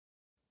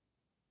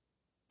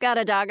Got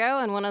a doggo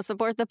and want to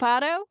support the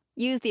poddo?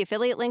 Use the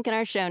affiliate link in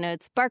our show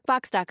notes,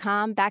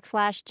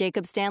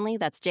 barkbox.com/Jacob Stanley,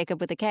 that's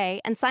Jacob with a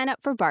K, and sign up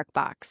for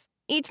BarkBox.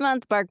 Each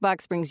month,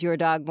 BarkBox brings your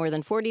dog more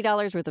than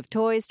 $40 worth of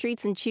toys,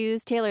 treats, and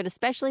chews tailored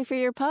especially for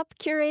your pup,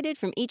 curated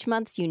from each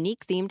month's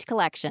unique themed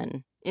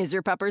collection. Is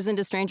your puppers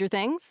into Stranger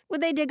Things?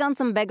 Would they dig on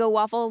some Beggo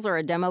waffles or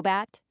a demo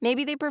bat?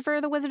 Maybe they prefer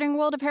the wizarding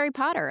world of Harry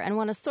Potter and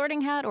want a sorting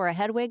hat or a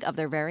Hedwig of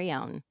their very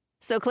own.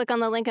 So click on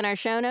the link in our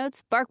show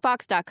notes,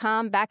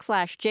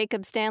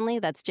 barkbox.com/Jacob Stanley,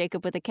 that's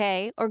Jacob with a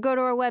K, or go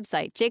to our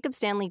website,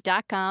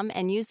 jacobstanley.com,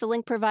 and use the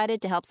link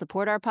provided to help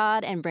support our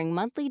pod and bring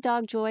monthly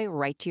dog joy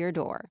right to your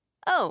door.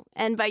 Oh,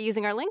 and by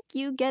using our link,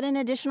 you get an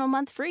additional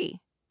month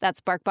free.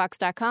 That's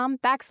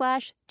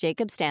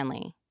barkbox.com/Jacob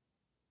Stanley.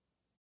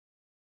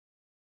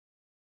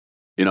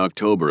 In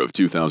October of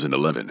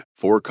 2011,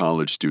 4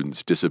 college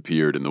students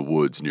disappeared in the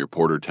woods near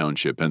Porter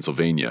Township,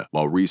 Pennsylvania,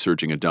 while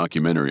researching a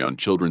documentary on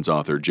children's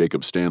author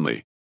Jacob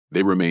Stanley.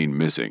 They remain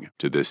missing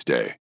to this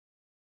day.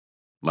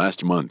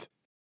 Last month,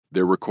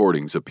 their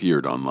recordings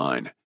appeared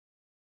online.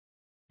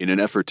 In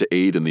an effort to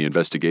aid in the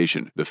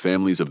investigation, the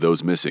families of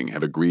those missing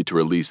have agreed to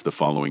release the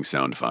following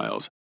sound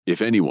files. If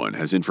anyone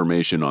has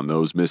information on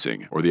those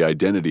missing or the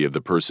identity of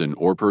the person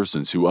or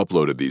persons who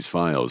uploaded these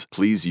files,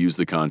 please use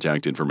the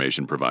contact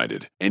information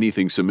provided.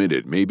 Anything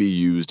submitted may be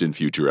used in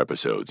future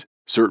episodes.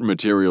 Certain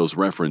materials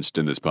referenced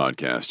in this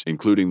podcast,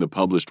 including the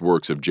published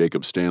works of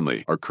Jacob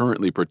Stanley, are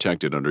currently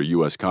protected under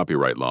U.S.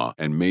 copyright law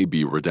and may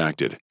be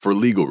redacted. For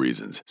legal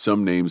reasons,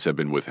 some names have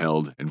been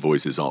withheld and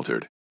voices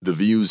altered. The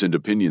views and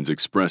opinions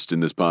expressed in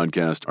this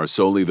podcast are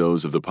solely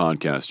those of the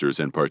podcasters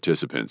and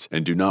participants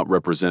and do not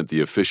represent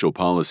the official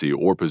policy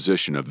or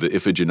position of the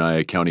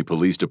Iphigenia County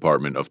Police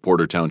Department of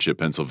Porter Township,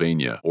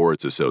 Pennsylvania, or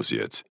its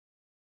associates.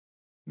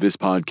 This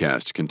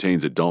podcast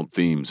contains adult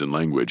themes and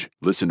language.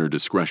 Listener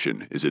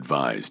discretion is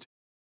advised.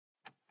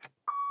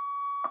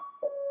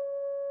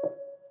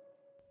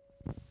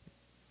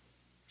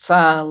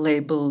 File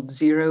labeled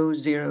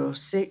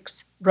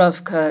 006,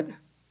 Rough Cut,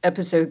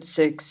 Episode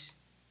 6.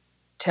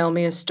 Tell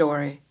me a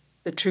story,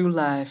 the true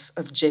life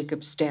of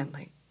Jacob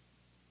Stanley.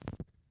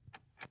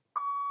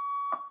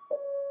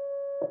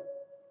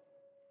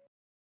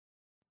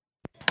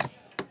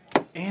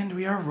 And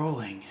we are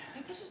rolling.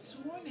 I could have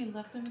sworn they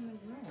left them in the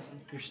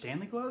room. Your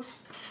Stanley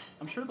gloves?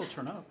 I'm sure they'll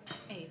turn up.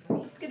 Hey,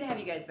 It's good to have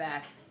you guys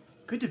back.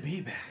 Good to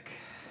be back.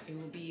 it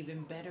will be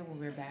even better when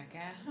we're back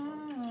at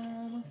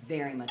home.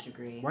 Very much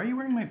agree. Why are you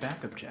wearing my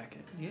backup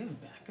jacket? Yeah,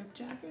 backup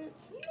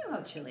jackets. You know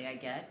how chilly I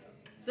get.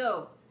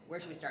 So, where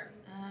should we start?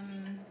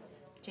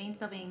 Jane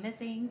still being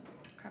missing.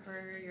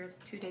 Cover your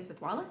 2 days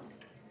with Wallace.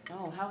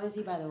 Oh, how is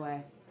he, by the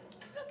way?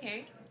 It's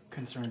okay.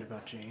 Concerned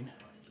about Jane.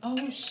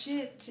 Oh,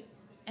 shit.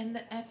 And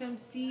the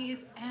FMC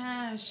is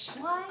ash.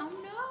 What?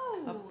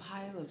 Oh A no!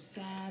 pile of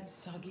sad,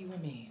 soggy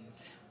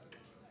remains.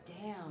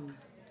 Damn.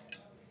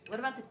 What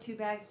about the 2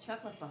 bags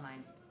Chuck left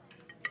behind?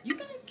 You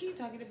guys keep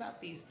talking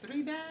about these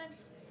 3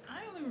 bags.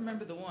 I only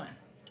remember the one.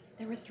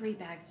 There were 3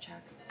 bags,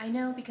 Chuck. I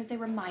know because they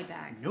were my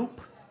bags.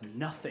 Nope.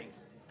 Nothing.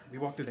 We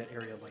walked through that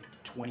area like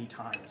 20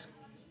 times.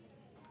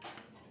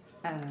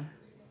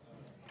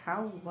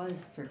 How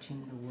was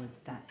searching the woods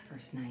that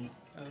first night?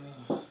 A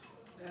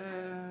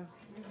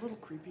little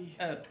creepy.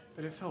 But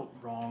it felt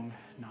wrong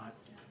not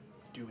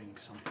doing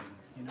something,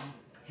 you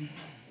know?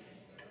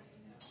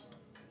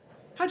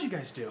 How'd you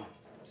guys do?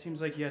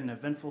 Seems like you had an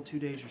eventful 2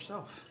 days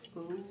yourself.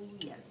 Ooh,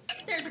 yes.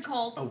 There's a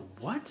cold. A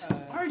what?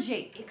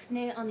 RJ,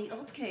 ixnay on the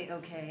okay,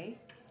 okay?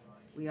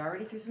 We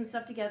already threw some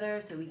stuff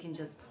together, so we can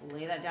just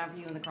lay that down for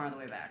you in the car on the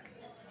way back.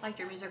 Like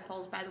your music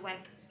polls, by the way.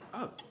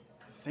 Oh,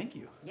 thank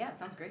you. Yeah, it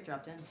sounds great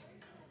dropped in.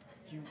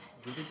 You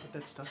really put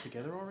that stuff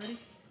together already?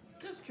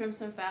 Just trim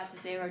some fat to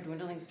save our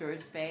dwindling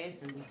storage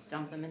space and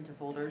dump them into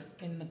folders.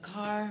 In the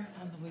car,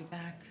 on the way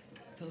back,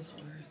 those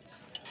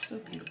words. So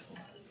beautiful.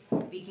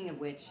 Speaking of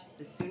which,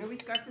 the sooner we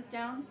scarf this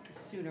down, the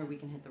sooner we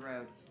can hit the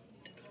road.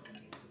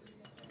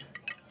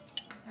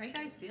 How are you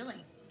guys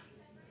feeling?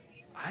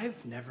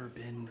 I've never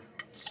been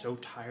so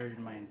tired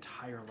in my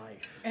entire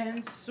life.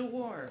 And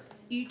sore.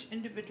 Each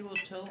individual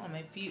toe on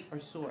my feet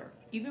are sore.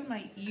 Even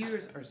my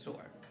ears are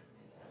sore.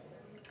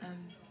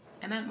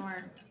 I meant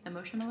more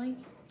emotionally.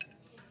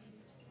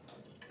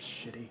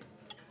 Shitty.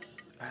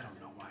 I don't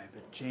know why,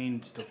 but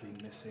Jane still being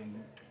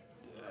missing.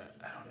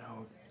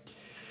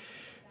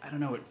 I don't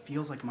know. It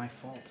feels like my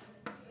fault.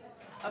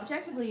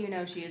 Objectively, you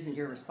know she isn't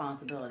your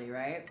responsibility,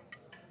 right?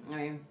 I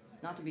mean,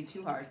 not to be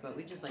too harsh, but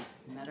we just,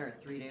 met her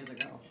 3 days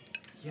ago.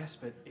 Yes,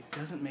 but it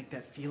doesn't make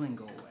that feeling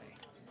go away.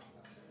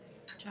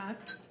 Chuck,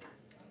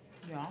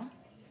 Yeah?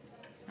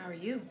 how are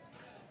you?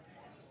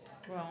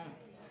 Well,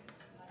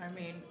 I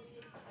mean,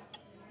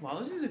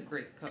 Wallace is a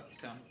great cook,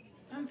 so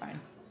I'm fine.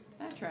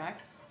 That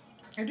tracks.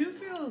 I do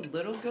feel a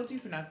little guilty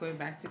for not going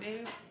back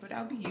today, but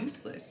I'll be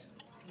useless.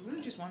 I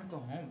really just want to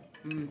go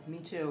home. Me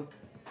too.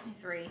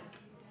 3.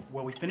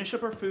 Well, we finish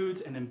up our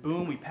foods, and then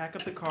boom, we pack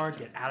up the car,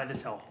 get out of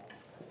this hellhole.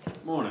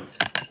 Morning.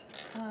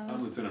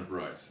 I'm Lieutenant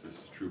Bryce.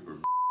 This is Trooper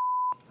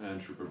and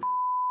Trooper.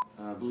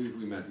 I believe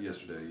we met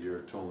yesterday. You're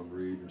Tolan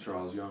Reed and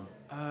Charles Young.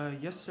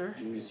 Yes, sir.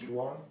 You miss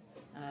Yuan?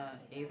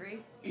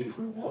 Avery?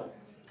 Avery what?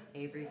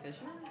 Avery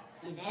Fisher?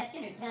 He's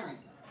asking or telling?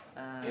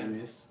 And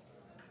Miss?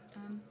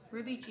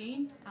 Ruby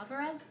Jean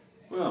Alvarez?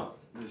 Well,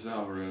 Miss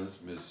Alvarez,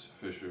 Miss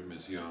Fisher,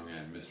 Miss Young,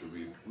 and Mr.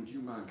 Reed, would you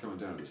mind coming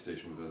down to the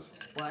station with us?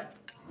 What?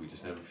 We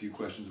just have a few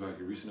questions about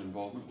your recent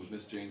involvement with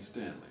Miss Jane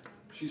Stanley.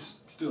 She's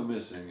still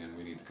missing, and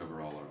we need to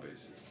cover all our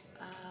bases.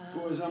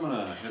 Boys, I'm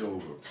gonna head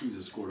over. Please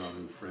escort our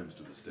new friends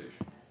to the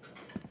station.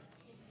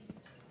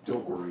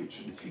 Don't worry, it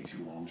shouldn't take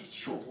too long, just a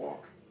short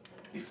walk.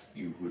 If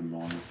you wouldn't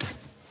mind.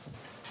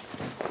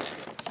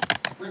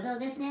 What's all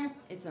this now?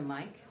 It's a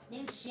mic. No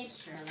shit,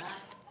 Sherlock.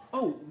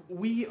 Oh,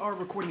 we are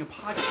recording a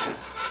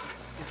podcast.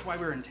 It's why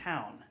we're in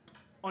town.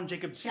 On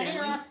Jacob Shut Stanley.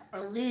 it off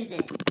or lose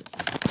it.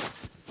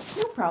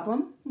 No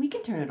problem. We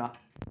can turn it off.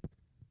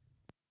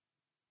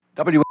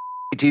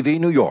 WTV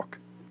New York.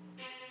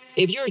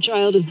 If your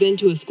child has been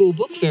to a school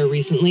book fair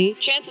recently,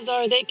 chances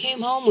are they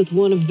came home with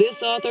one of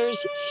this author's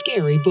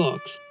scary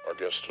books. Our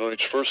guest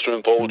tonight's first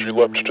anthology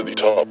leapt to the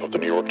top of the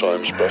New York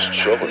Times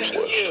bestsellers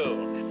list.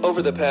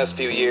 Over the past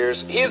few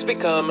years, he has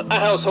become a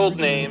household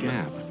name. The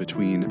gap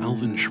between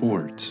Alvin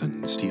Schwartz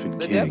and Stephen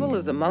King. The devil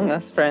is among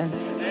us, friends.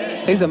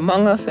 He's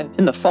among us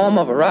in the form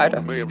of a writer.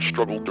 It may have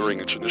struggled during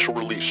its initial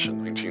release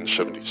in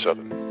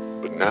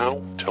 1977, but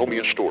now, Tell Me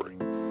a Story.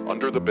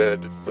 Under the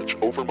bed that's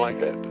over my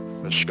head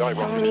has skyrocketed.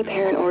 So many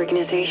parent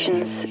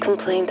organizations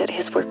complained that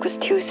his work was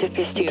too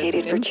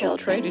sophisticated for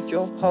children. Traded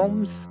your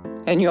homes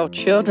and your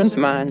children's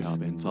minds.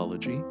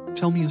 Anthology,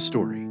 Tell Me a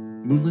Story,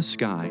 Moonless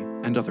Sky,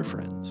 and Other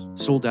Friends,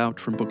 sold out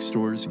from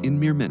bookstores in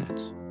mere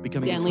minutes,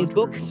 becoming Stanley's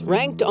books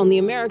ranked on the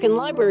American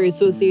Library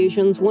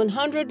Association's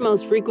 100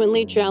 most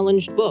frequently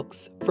challenged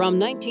books from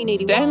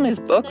 1981. Stanley's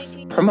books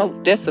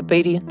promote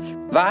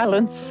disobedience,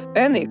 violence,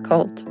 and the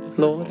occult.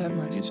 Lord have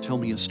mercy. His Tell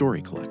Me a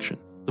Story collection,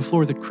 The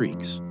Floor That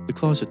Creaks, The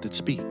Closet That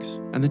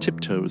Speaks, and The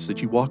Tiptoes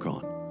That You Walk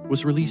On,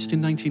 was released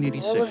in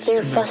 1986 All of their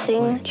to mass fussing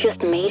acclaim.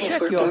 just made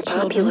his work more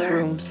popular.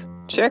 Rooms.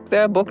 Check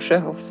their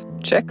bookshelves.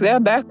 Check their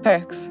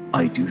backpacks.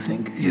 I do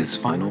think his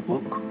final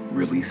book,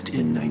 released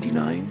in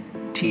 '99,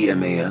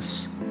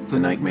 TMAS, The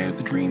Nightmare,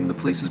 The Dream, The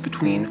Places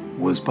Between,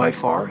 was by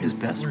far his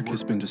best work.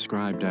 Has been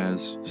described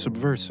as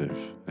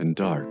subversive and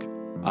dark.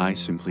 I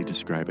simply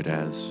describe it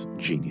as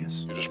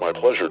genius. It is my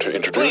pleasure to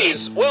introduce...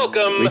 Please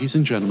welcome... Ladies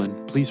and gentlemen,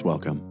 please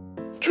welcome...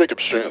 Jacob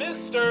Stanley.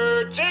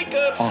 Mr.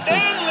 Jacob Author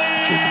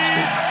Stanley! Jacob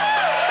Stanley.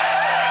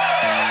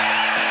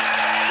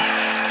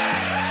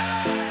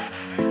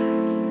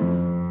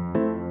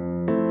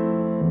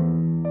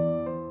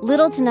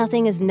 Little to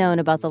nothing is known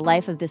about the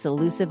life of this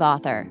elusive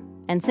author,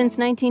 and since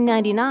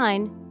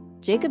 1999,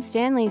 Jacob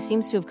Stanley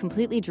seems to have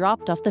completely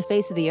dropped off the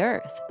face of the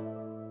earth.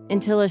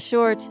 Until a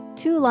short,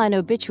 2-line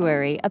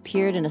obituary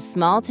appeared in a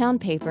small-town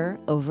paper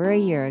over a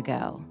year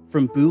ago.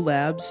 From Boo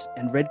Labs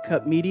and Red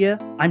Cup Media,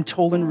 I'm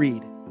Tolan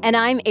Reed. And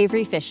I'm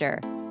Avery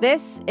Fisher.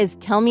 This is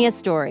Tell Me a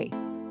Story,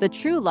 the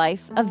true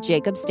life of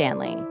Jacob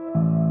Stanley.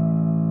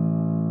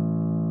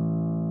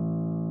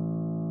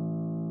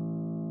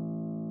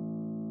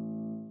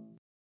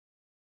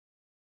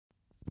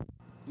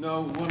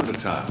 No, one at a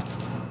time.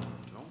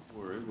 Don't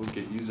worry, we'll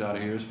get you out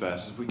of here as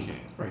fast as we can.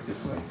 Right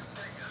this way.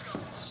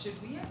 Should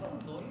we have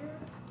a lawyer?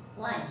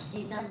 Why?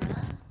 Did you do something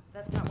wrong?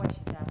 That's not what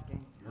she's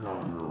asking. You're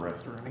not under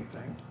arrest or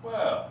anything.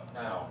 Well,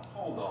 now,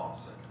 hold on a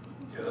second.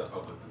 We can get a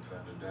public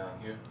defender down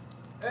here.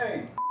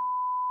 Hey!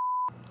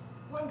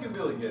 When can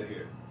Billy get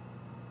here?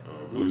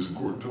 Billy's in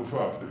court until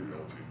 5 today,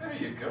 LT. There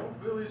you go.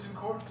 Billy's in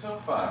court until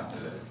 5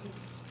 today.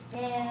 So,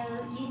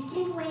 you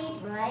can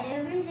wait right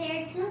over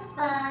there till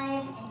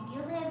 5, and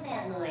you'll have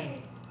that lawyer.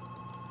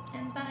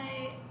 And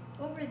by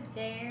over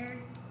there,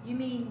 you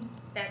mean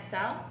that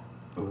cell?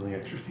 Only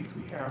extra seats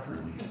we have,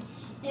 really.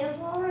 Don't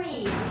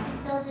worry, we've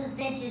been told those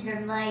benches are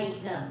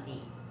mighty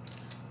comfy.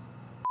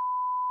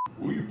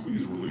 Will you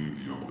please relieve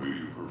the young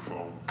lady of her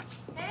phone?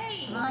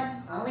 Hey! Come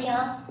on, all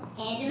y'all,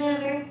 hand him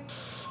over.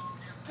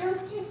 Don't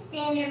just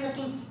stand there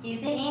looking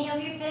stupid, hand over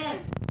your phone.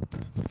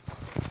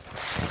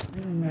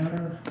 Doesn't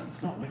matter.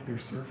 It's not like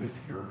there's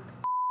service here.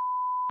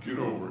 Get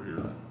over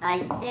here. I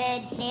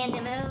said hand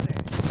him over.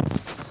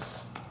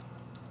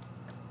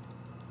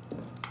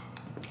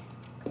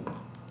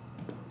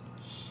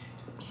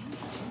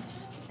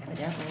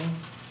 Evidently.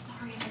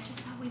 Sorry, I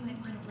just thought we might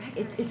want a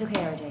record. It's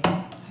okay, RJ. I want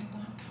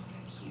out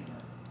of here.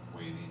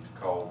 We need to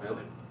call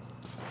Billy.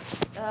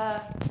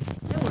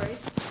 No worries.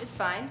 It's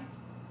fine.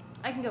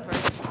 I can go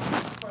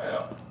first.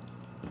 Well,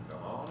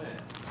 come on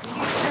in. Leave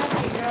your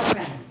stuff with your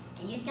girlfriends.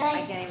 And you I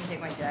guys, can't even take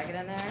my jacket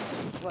in there.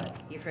 What?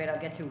 You afraid I'll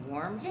get too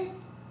warm? just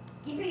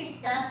give her your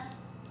stuff,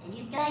 and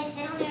you guys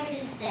head on over to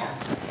the cell.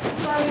 Don't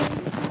worry,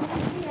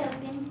 keep it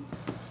open.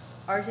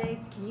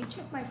 RJ, can you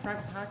check my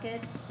front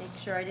pocket? Make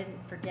sure I didn't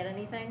forget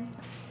anything?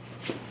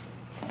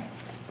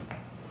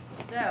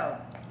 So,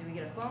 do we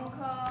get a phone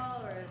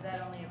call, or is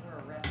that only if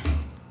we're arrested?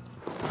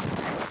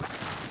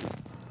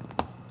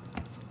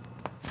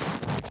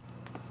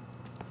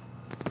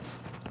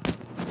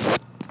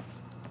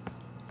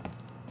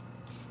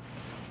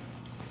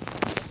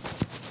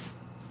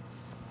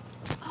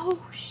 Oh,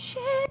 shit.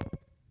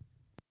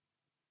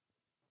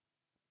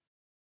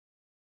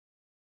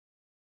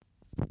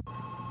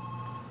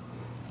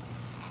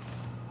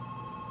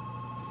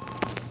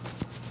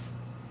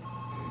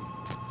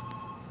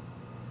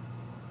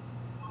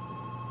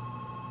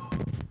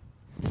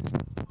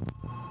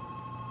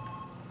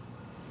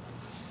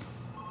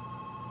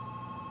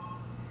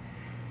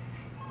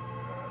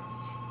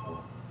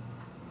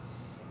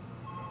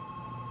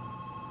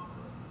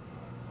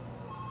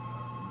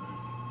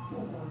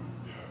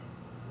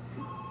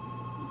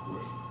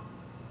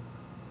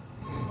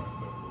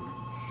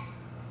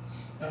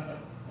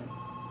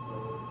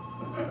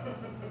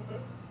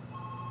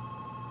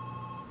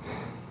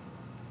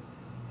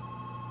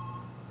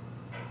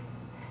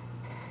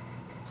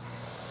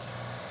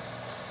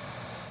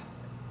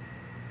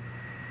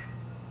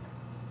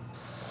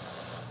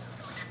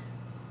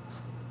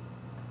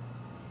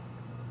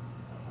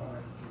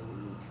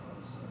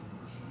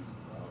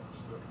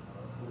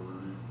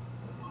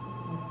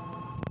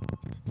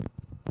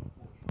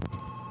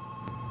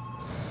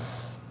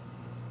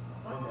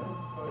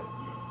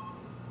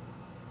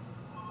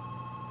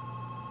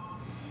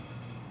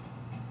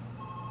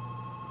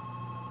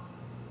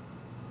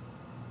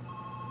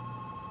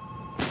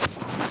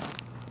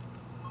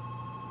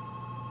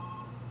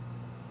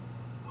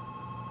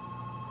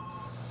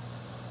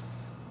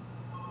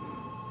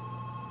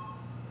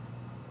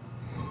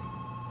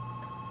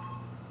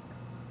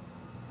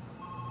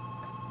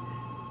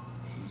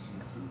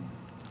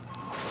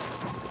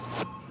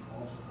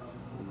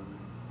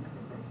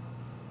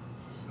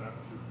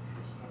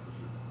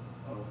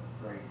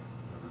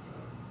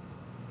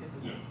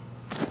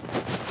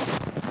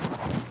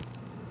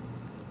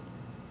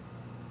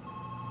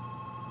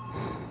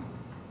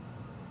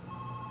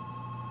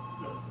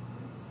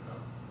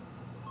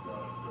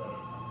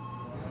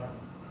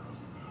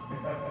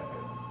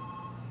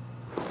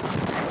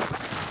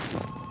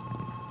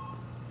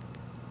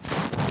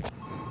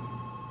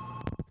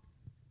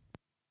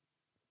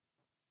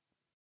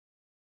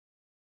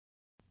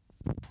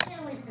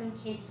 There was some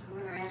kids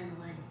screwing around in the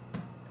woods.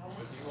 I'm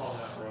with you on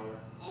that, brother.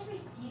 Every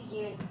few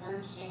years,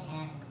 dumb shit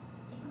happens.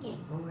 People get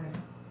bored.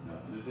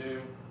 Nothing to do.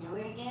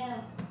 Nowhere to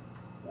go.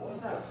 What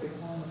was that big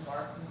one the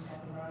fire was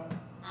talking about?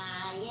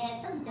 Yeah,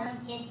 some dumb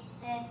kid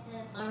set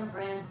Farmer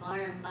Brown's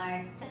barn on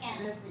fire. Took out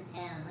most of the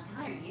town, like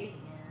 100 years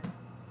ago.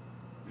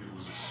 It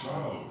was a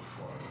silo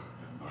fire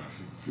in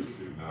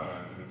 1959,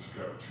 and it took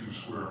out 2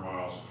 square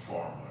miles of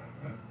farmland.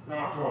 And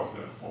knock off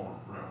that Farmer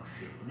Brown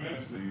shit. The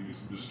man's name is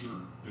Mr.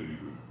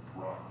 David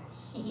Rockley.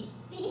 He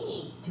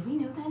speaks. Do we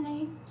know that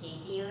name?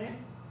 Casey, yours?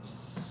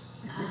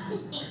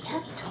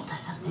 Tug told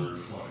us something. Very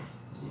funny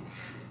little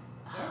shit.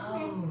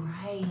 Oh,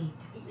 right.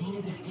 They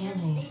knew the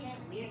Stanleys.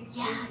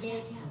 Yeah.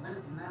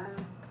 Mom,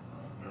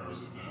 Narrows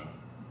it down.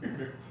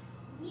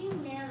 you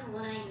know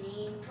what I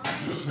mean.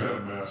 Just had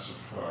a massive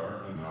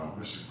fire, and now a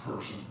missing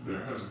person. There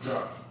has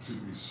got to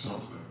be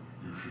something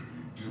you should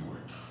be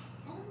doing.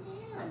 Calm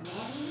down,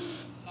 man. We need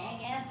to tag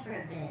out for a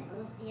bit. A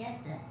little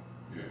siesta.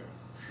 Yeah,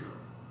 sure.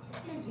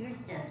 Just because you're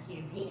stuck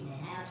here painting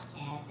a house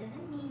cat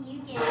doesn't mean you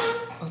get...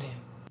 Oh,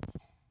 damn.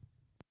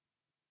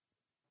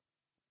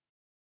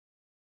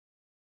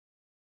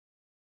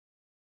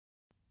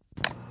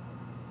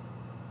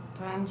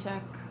 Time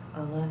check,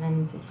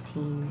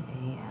 11:15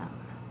 a.m.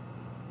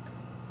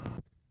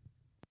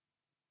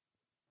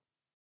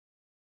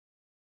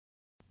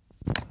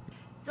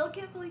 Still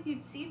can't believe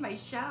you've seen my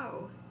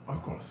show.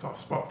 I've got a soft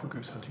spot for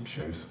ghost hunting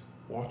shows.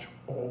 Watch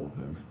all of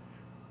them.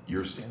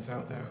 Yours stands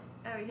out though.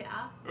 Oh,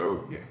 yeah?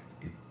 Oh, yeah.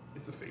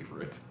 It's a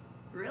favorite.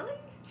 Really?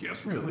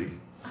 Yes, really.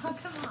 Oh,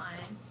 come on.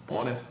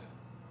 Honest.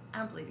 I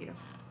don't believe you.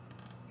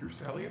 Your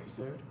Sally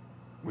episode,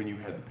 when you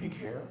had the pink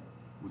hair,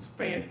 was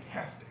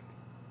fantastic.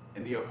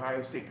 And the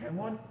Ohio State Penn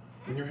one,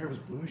 when your hair was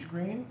bluish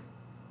green,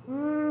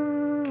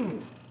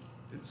 didn't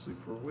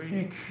sleep for a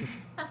week.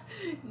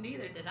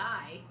 Neither did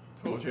I.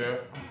 Told you, I'm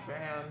a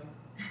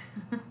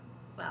fan.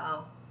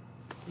 Well,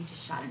 we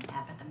just shot an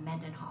app at the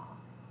Mendenhall.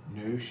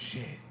 No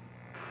shit.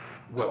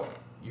 Well,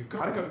 you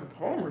gotta go to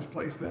Palmer's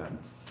place then.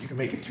 You can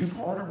make a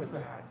 2-parter with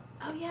that.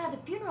 Oh, yeah, the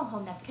funeral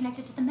home that's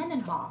connected to the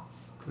Mendenhall.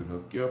 Could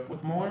hook you up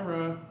with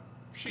Moira.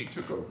 She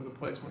took over the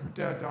place when her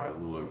dad died a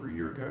little over a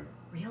year ago.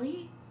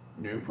 Really?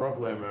 No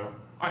problemo.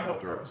 I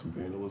helped her out with some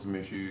vandalism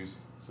issues,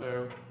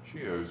 so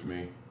she owes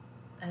me.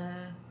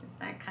 Is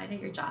that kind of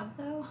your job,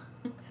 though?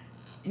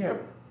 Yeah,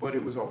 but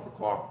it was off the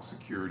clock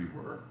security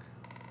work.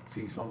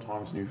 See,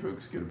 sometimes new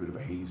folks get a bit of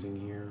a hazing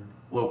here.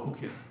 Local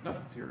kids,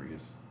 nothing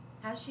serious.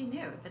 How's she new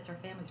if it's her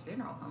family's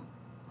funeral home?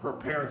 Her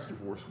parents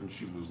divorced when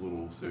she was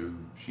little, so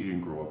she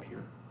didn't grow up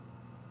here.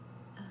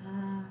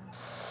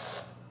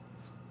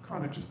 It's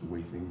kind of just the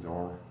way things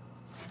are.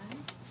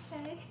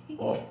 Okay.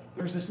 Oh,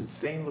 there's this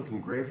insane looking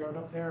graveyard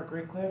up there at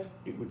Great Cliff.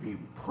 It would be a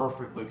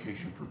perfect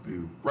location for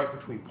Boo, right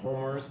between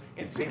Palmer's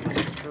and St.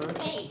 Lucy's Church.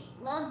 Hey,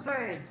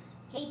 lovebirds.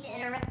 Hate to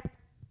interrupt.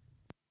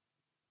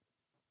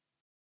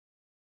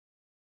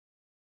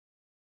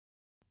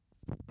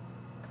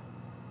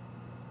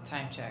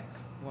 Time check,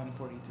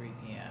 1:43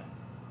 p.m.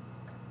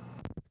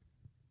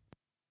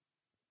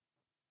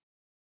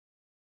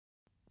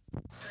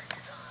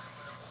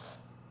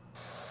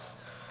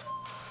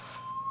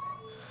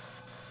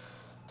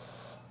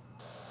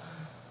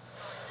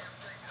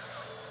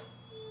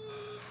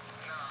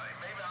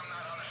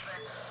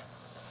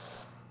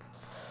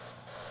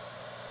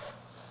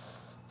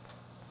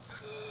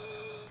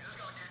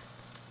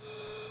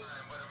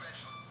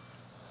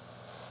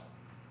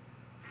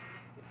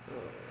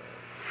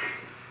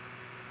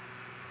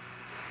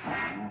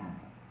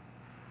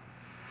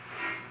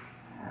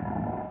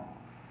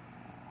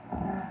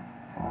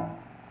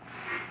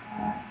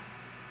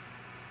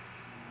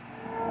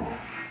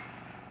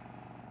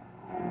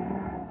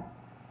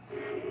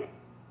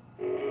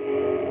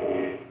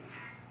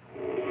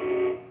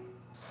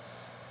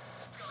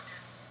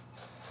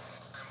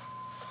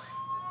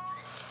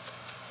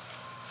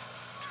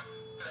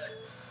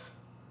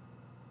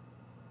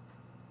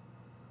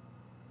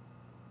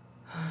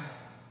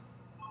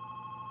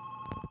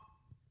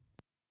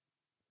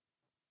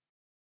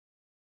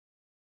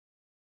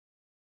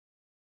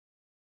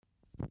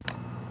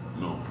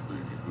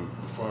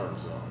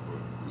 fire's out, but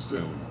the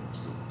Stanley one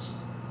still is.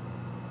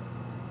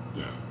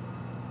 Yeah.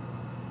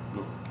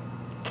 Look.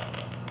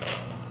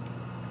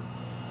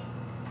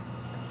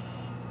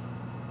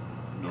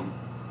 No.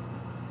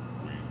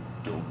 We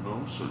don't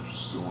know. Search is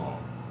still on.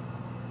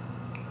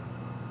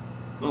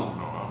 No,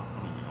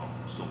 I'm in the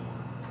office. Don't worry.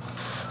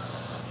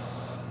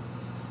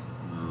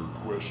 You're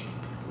questioning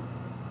people.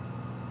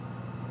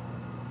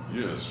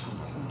 Yes, from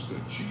the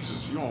homestead.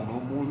 Jesus, y'all know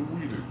more than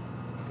we do.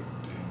 Like a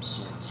damn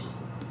sword circle.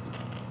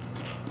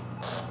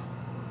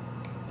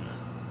 Yeah,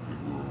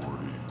 people are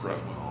already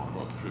prattling on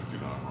about the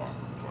 59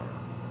 Rockland fire.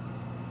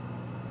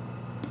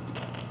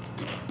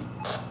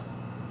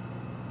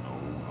 No,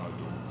 I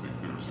don't think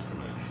there's a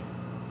connection.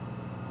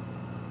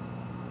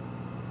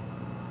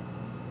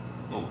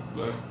 Oh,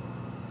 that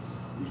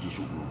was just a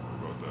rumor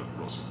about that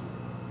Russell boy.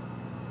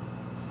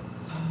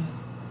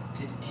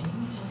 Did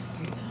anyone else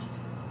hear that?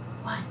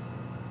 What?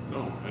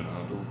 No, and I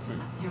don't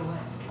think... Hear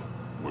what?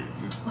 Wait,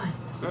 What?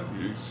 Is that the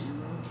AC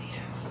room?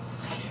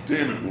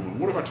 Damn it, woman.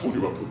 What have I told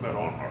you about putting that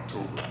on in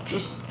October?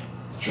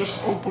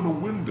 Just open a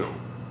window.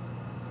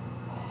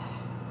 Oh,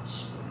 I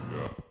swear to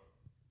God.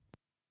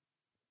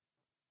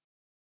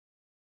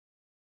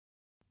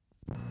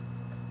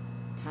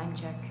 Time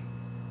check,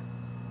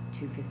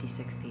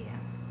 2:56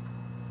 p.m.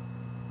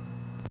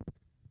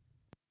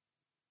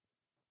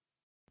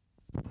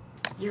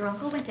 Your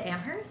uncle went to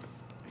Amherst?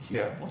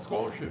 Yeah, on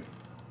scholarship.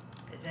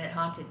 Is it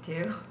haunted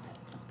too?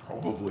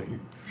 Probably.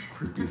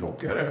 Creepy as all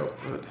get out,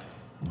 but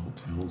no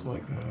towns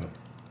like that.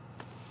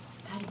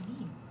 How do you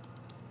mean?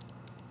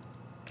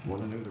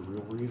 Want to know the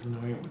real reason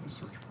I went with the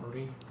search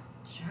party?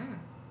 Sure.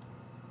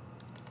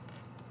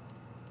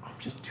 I'm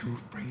just too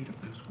afraid of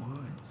those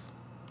woods.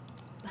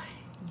 But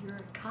you're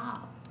a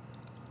cop.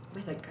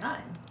 With a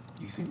gun.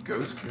 You think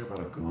ghosts care about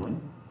a gun?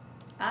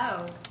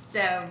 Oh,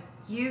 so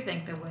you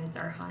think the woods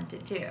are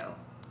haunted too?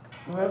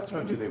 Well, last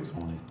time they was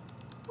haunted.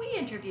 We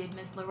interviewed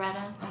Miss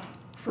Loretta.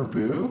 For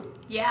Boo?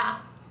 Yeah.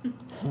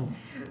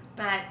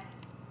 But,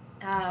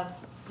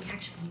 we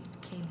actually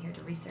came here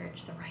to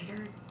research the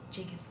writer,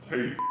 Jacob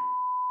Stanley. Hey,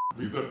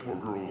 leave that poor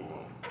girl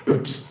alone.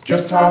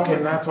 Just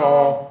talking, that's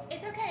all.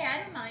 It's okay,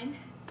 I don't mind.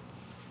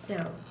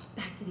 So,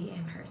 back to the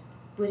Amherst.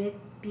 Would it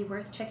be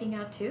worth checking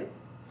out too?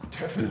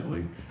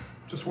 Definitely.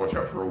 Just watch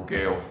out for old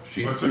Gail. I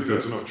think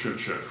that's enough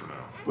chit-chat for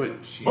now.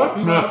 But she... But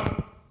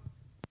nothing!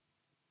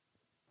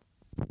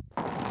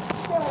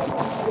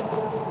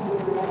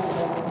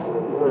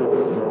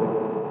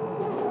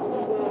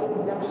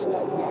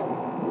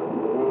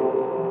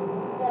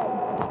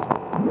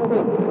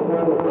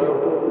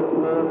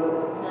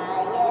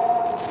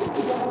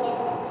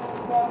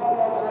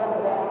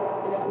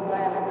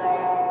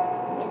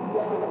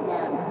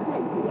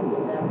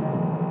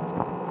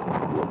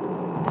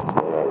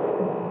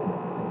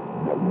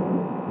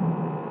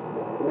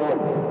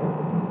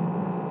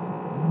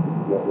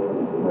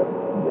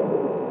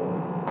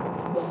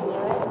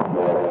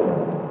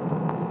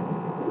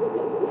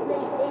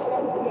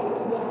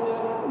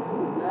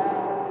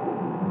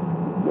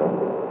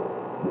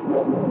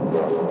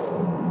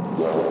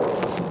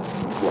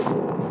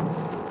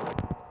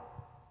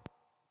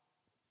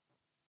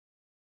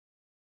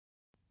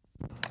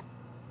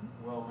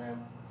 Well, ma'am.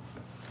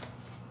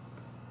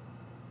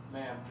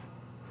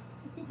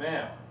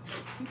 Ma'am.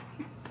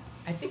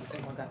 I think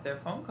someone got their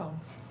phone call.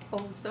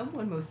 Oh,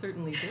 someone most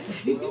certainly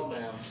did. Well,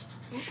 ma'am.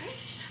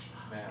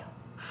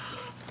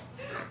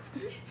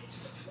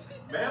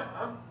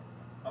 Ma'am,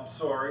 I'm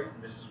sorry,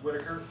 Mrs.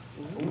 Whitaker.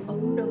 Oh,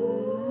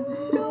 no.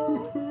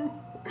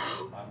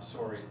 I'm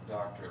sorry,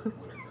 Dr.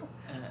 Whitaker.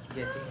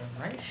 Get to him,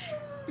 right?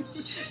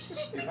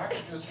 If I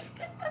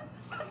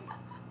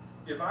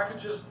could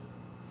just...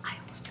 I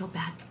always feel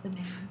bad for the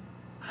man.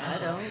 I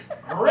don't.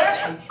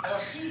 Harassment! Now,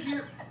 see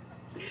here.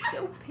 He's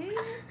so pink.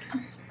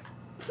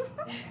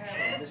 We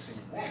have a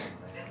missing woman,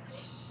 man.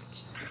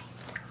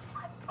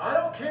 I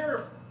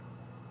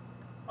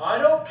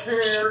don't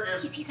care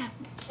if... He sees us.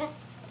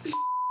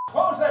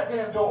 Close that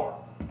damn door.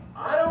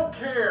 I don't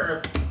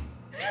care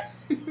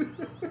if...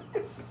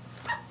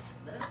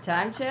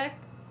 Time check,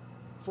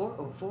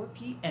 4:04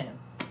 p.m.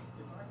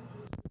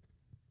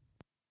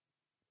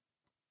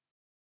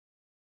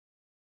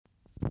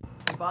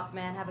 Hey, boss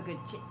man, have a good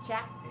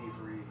chit-chat.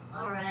 Avery.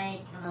 All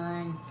right, come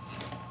on.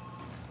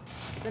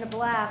 It's been a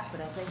blast,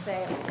 but as they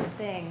say, good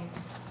things.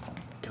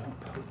 Don't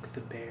poke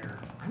the bear.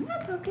 I'm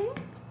not poking.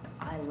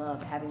 I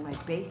love having my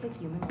basic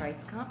human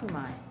rights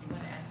compromised. You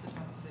want to ask to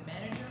talk to the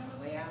manager on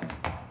the way out?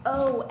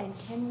 Oh, and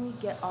can we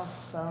get our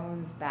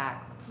phones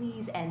back,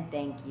 please and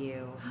thank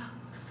you?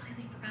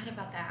 Completely forgot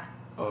about that.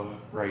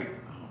 Right.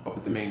 Up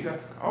at the main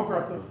desk. I'll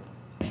grab them.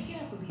 I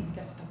cannot believe we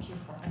got stuck here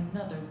for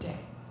another day.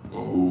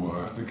 Oh,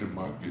 I think it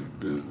might be a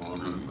bit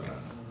longer than that.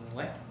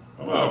 What?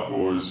 I'm out,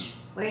 boys.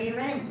 Where are you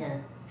running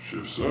to?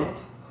 Shift's up,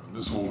 and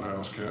this old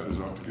house cat is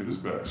out to get his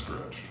back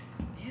scratched.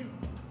 Ew.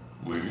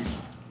 Ladies?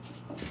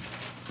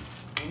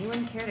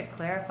 Anyone care to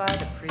clarify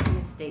the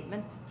previous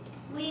statement?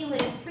 We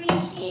would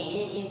appreciate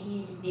it if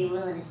you'd be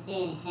willing to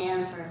stay in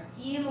town for a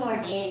few more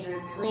days, or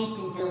at least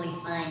until we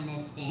find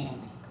Miss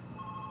Stanley.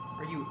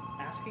 Are you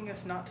asking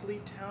us not to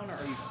leave town, or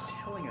are you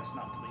telling us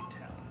not to leave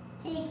town?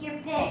 Take your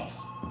pick.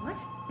 What?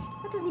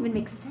 That doesn't even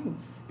make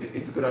sense.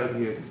 It's a good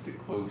idea to stick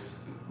close,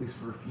 at least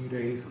for a few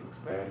days. It looks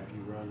bad if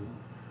you run.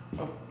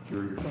 Oh, here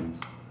are your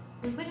friends.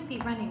 We wouldn't be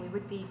running, we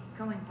would be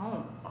going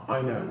home.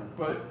 I know,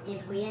 but...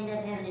 If we end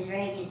up having to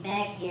drag you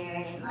back here,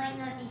 it might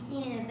not be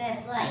seen in the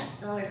best light.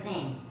 That's all we're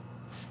saying.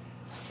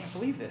 I can't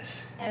believe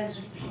this. Oh,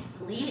 you best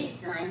believe it,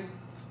 son.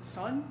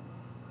 Son?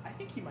 I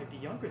think he might be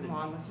younger than me. Come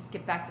on, let's just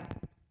get back to...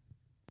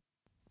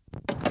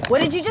 What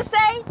did you just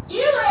say?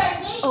 You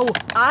heard me! Oh,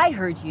 I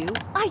heard you.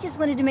 I just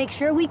wanted to make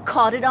sure we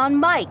caught it on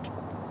mic.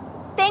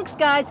 Thanks,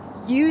 guys.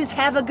 Yous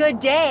have a good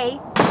day.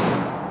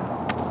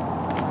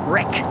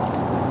 Rick.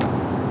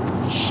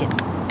 Shit. I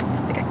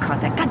don't think I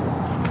caught that. God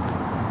damn it.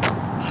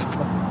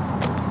 Asshole.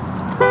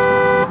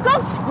 Go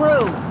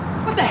screw!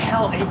 What the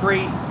hell,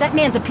 Avery? That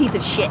man's a piece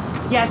of shit.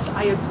 Yes,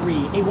 I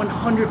agree. A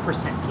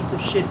 100% piece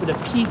of shit, but a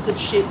piece of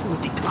shit who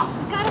is a cop.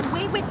 We got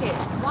away with it.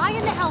 Why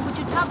in the hell would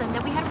you tell them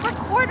that we had a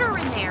recorder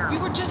in there? We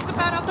were just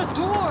about out the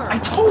door. I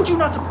told you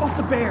not to poke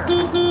the bear.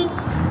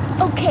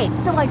 Okay,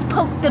 so I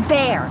poked the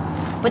bear.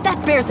 But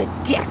that bear's a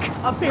dick.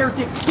 A bear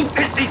dick who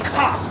is a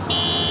cop.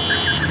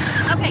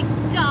 Okay,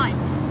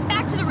 done.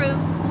 Back to the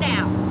room,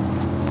 now.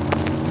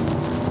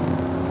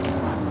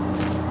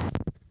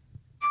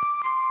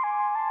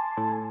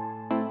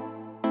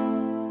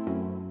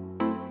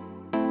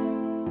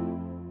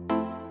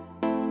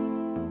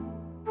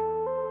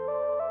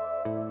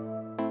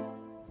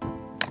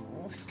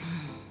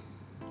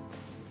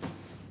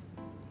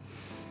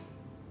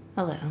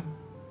 Hello.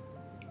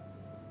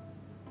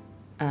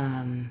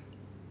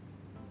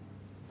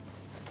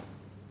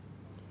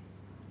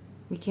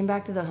 We came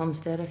back to the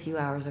homestead a few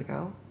hours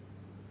ago.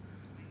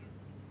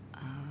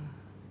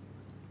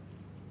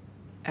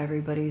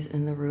 Everybody's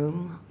in the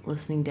room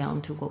listening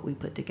down to what we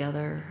put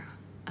together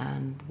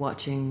and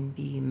watching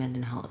the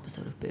Mendenhall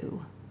episode of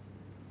Boo.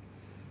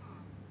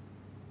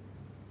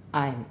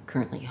 I'm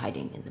currently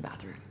hiding in the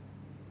bathroom.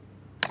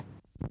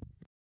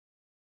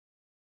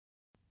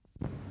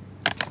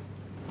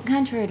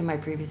 Contrary to my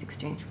previous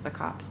exchange with the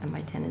cops and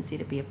my tendency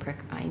to be a prick,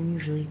 I am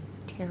usually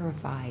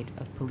terrified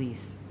of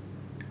police.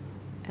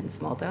 And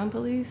small town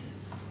police?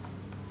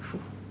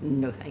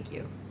 No thank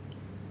you.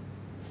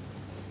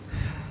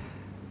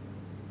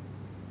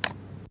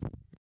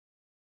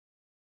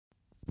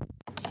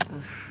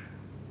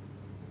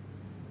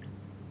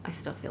 I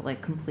still feel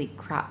like complete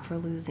crap for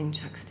losing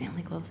Chuck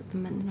Stanley gloves at the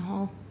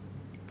Mendenhall,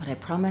 but I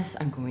promise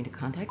I'm going to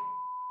contact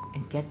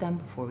and get them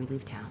before we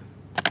leave town.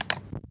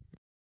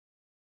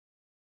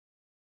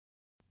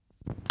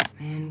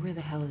 Man, where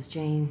the hell is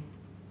Jane?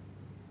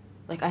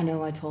 Like, I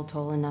know I told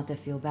Tolan not to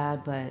feel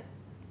bad, but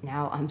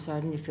now I'm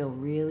starting to feel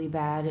really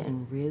bad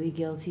and really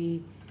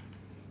guilty,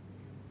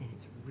 and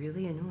it's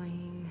really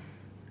annoying.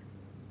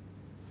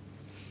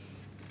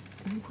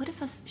 I mean, what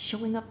if us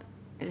showing up,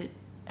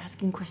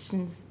 asking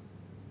questions,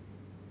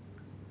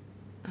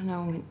 I don't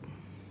know, never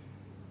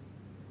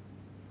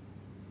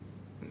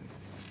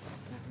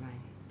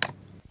mind.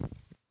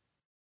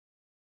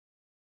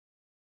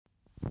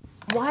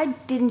 Why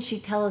didn't she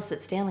tell us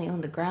that Stanley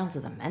owned the grounds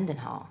of the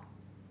Mendenhall?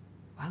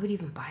 Why would he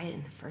even buy it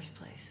in the first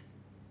place?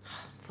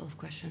 Full of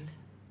questions.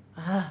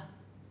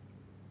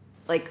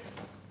 Like,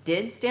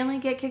 did Stanley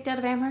get kicked out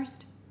of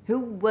Amherst? Who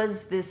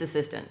was this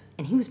assistant?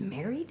 And he was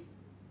married?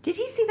 Did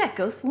he see that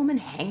ghost woman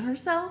hang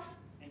herself?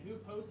 And who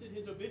posted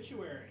his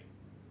obituary?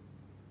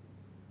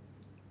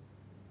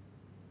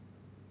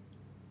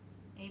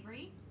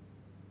 Avery?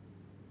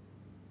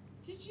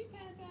 Did she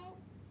pass out?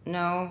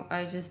 No,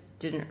 I just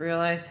didn't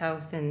realize how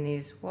thin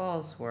these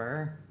walls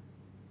were.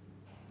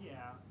 Yeah.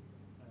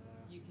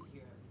 You could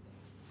hear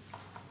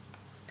everything.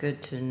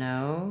 Good to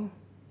know.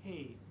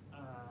 Hey,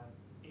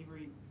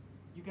 Avery,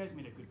 you guys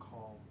made a good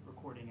call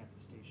recording at the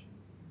station.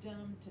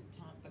 Dumb to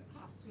taunt the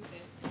cops with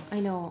it. I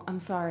know, I'm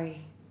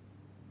sorry.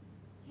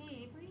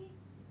 Hey, Avery?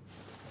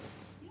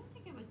 You don't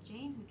think it was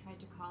Jane who tried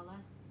to call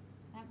us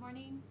that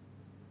morning?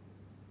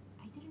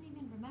 I didn't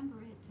even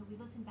remember it till we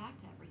listened back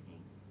to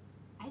everything.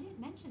 I didn't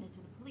mention it to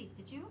the police,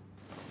 did you?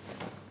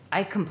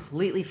 I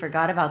completely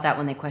forgot about that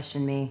when they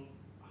questioned me.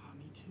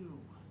 Me too.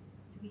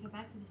 Did we go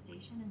back to the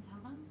station and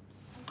tell them?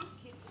 Are you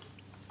kidding?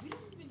 We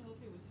don't even know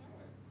if it was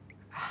her.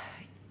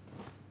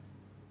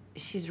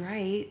 She's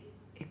right.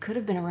 It could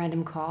have been a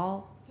random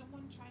call.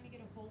 Someone trying to get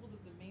a hold of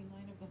the main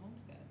line of the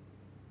homestead.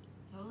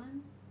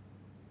 Tolan?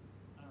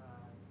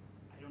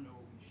 I don't know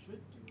what we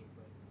should do,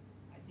 but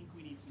I think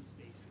we need some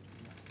space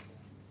between us and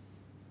them.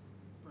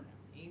 For now.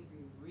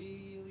 Avery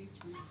really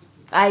screwed the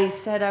pooch. I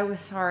said I was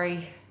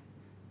sorry.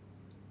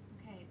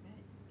 Okay, but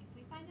if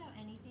we find out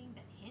anything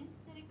that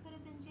hints that it could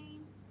have been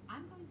Jane,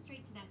 I'm going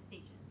straight to that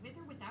station, with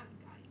or without you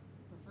guys.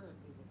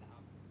 Preferably without.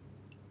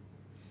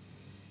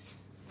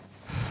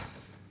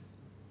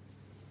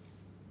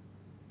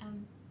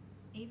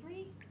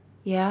 Avery?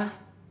 Yeah?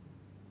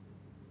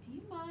 Do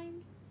you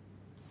mind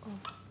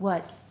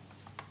What?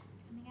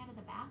 coming out of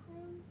the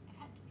bathroom? I've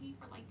had to pee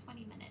for like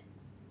 20 minutes.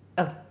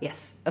 Oh,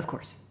 yes, of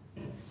course.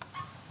 I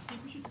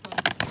think we should start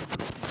with Avery.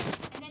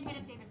 And then hit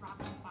up David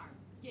Robinson's farm.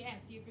 Yeah,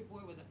 see if your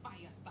boy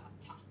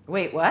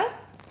Wait, what?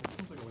 That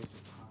sounds like a waste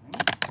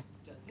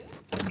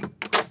of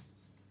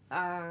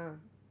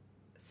time.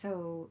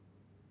 So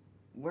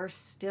we're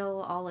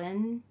still all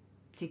in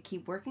to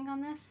keep working on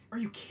this? Are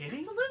you kidding?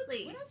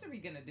 Absolutely. What else are we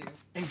gonna do?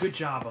 And good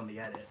job on the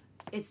edit.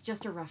 It's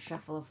just a rough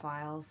shuffle of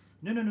files.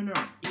 No.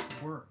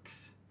 It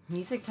works.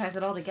 Music ties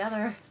it all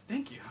together.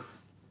 Thank you.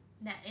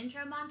 That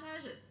intro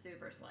montage is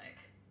super slick.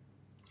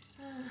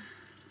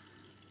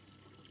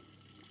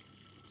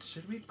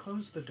 Should we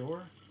close the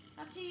door?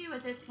 Up to you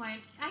at this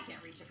point. I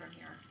can't reach it from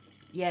here.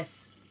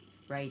 Yes,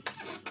 right.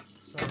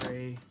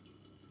 Sorry.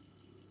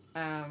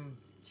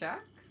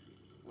 Chuck?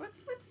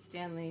 What's with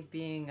Stanley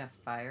being a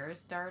fire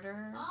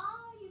starter?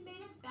 Oh, you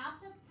made a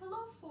bathtub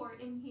pillow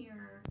fort in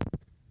here.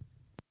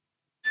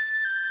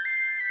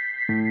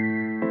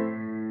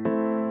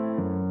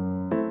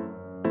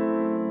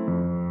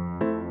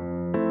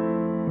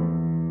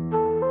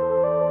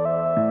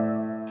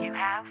 You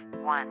have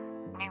one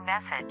new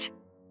message.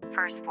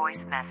 First voice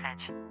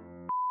message.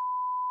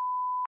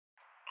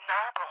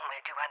 Not only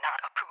do I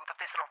not approve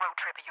of this little road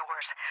trip of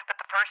yours, but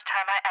the first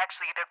time I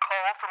actually get a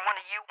call from one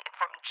of you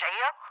from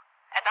jail?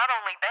 And not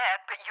only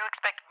that, but you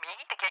expect me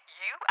to get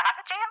you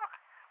out of jail?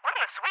 What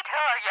in the sweet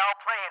hell are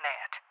y'all playing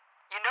at?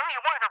 You know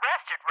you weren't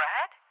arrested,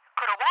 right?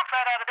 Could have walked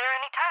right out of there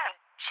any time.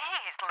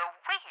 Jeez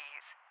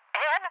Louise.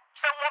 And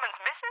some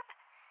woman's missing?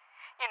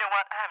 You know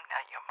what? I'm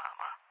not your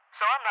mama,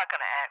 so I'm not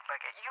gonna act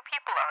like it. You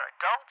people are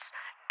adults.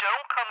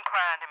 Don't come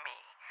crying to me.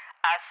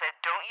 I said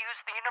don't use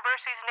the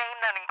university's name.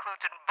 That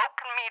includes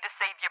invoking me to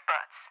save your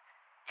butts.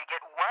 You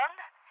get one,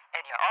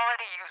 and you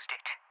already used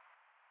it.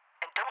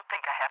 And don't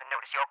think I haven't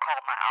noticed you'll call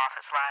my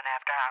office line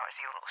after hours,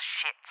 you little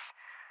shits.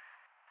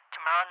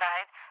 Tomorrow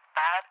night,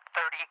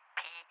 5:30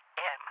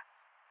 p.m.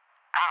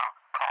 I'll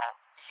call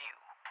you.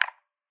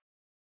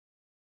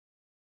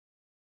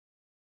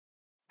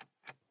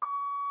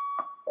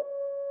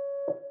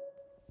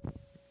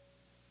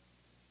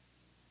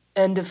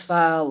 End of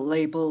file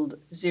labeled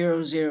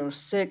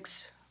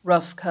 006,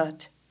 Rough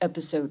Cut,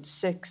 Episode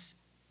 6.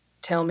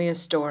 Tell Me a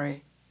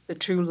Story, The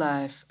True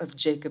Life of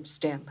Jacob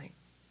Stanley.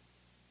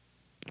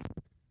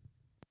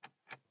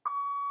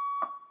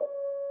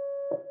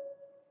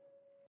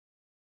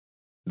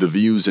 The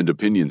views and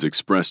opinions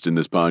expressed in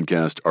this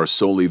podcast are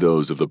solely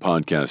those of the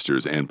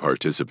podcasters and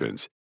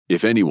participants.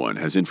 If anyone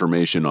has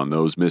information on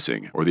those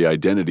missing or the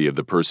identity of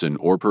the person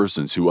or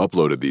persons who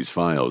uploaded these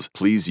files,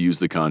 please use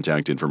the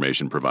contact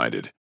information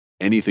provided.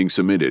 Anything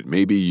submitted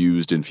may be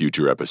used in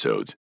future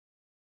episodes.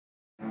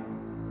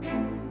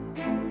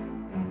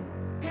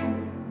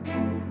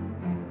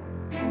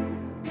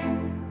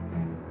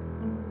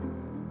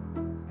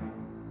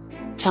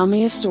 Tell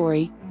Me a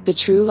Story, The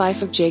True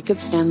Life of Jacob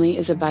Stanley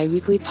is a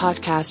bi-weekly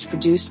podcast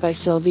produced by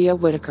Sylvia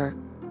Whitaker.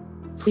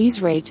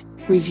 Please rate,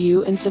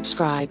 review, and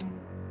subscribe.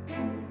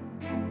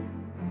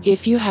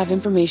 If you have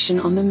information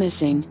on the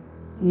missing,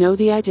 know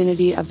the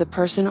identity of the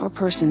person or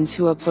persons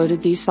who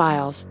uploaded these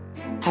files,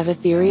 have a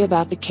theory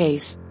about the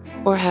case,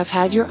 or have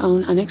had your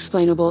own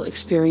unexplainable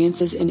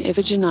experiences in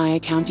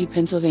Iphigenia County,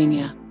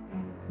 Pennsylvania,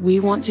 we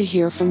want to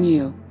hear from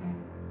you.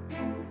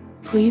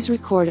 Please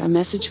record a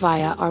message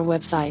via our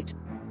website.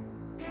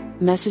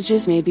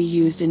 Messages may be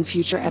used in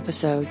future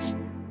episodes.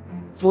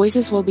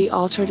 Voices will be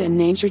altered and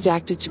names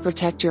redacted to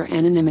protect your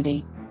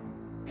anonymity.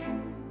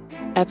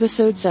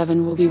 Episode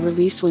 7 will be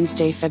released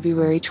Wednesday,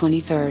 February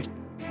 23rd.